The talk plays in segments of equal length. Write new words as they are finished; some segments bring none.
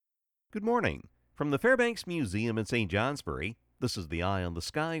Good morning. From the Fairbanks Museum in St. Johnsbury, this is the Eye on the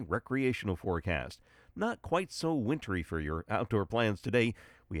Sky recreational forecast. Not quite so wintry for your outdoor plans today.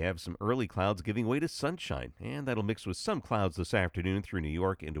 We have some early clouds giving way to sunshine, and that'll mix with some clouds this afternoon through New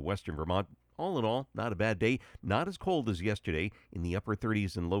York into western Vermont. All in all, not a bad day. Not as cold as yesterday, in the upper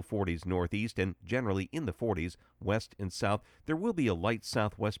 30s and low 40s northeast, and generally in the 40s west and south. There will be a light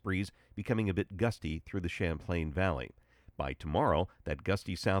southwest breeze, becoming a bit gusty through the Champlain Valley. By tomorrow, that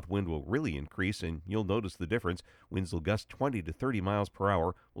gusty south wind will really increase, and you'll notice the difference. Winds will gust 20 to 30 miles per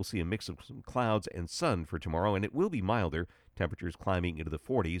hour. We'll see a mix of some clouds and sun for tomorrow, and it will be milder. Temperatures climbing into the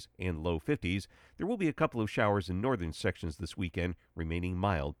 40s and low 50s. There will be a couple of showers in northern sections this weekend, remaining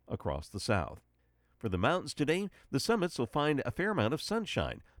mild across the south. For the mountains today, the summits will find a fair amount of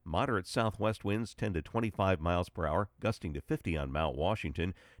sunshine. Moderate southwest winds 10 to 25 miles per hour, gusting to 50 on Mount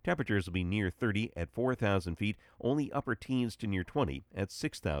Washington. Temperatures will be near 30 at 4,000 feet, only upper teens to near 20 at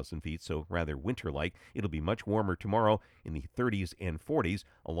 6,000 feet, so rather winter-like. It'll be much warmer tomorrow in the 30s and 40s,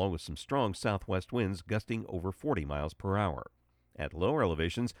 along with some strong southwest winds gusting over 40 miles per hour. At lower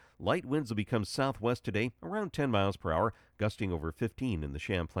elevations, light winds will become southwest today, around 10 miles per hour, gusting over 15 in the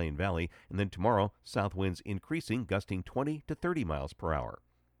Champlain Valley, and then tomorrow, south winds increasing, gusting 20 to 30 miles per hour.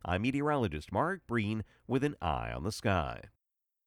 I'm meteorologist Mark Breen with an eye on the sky.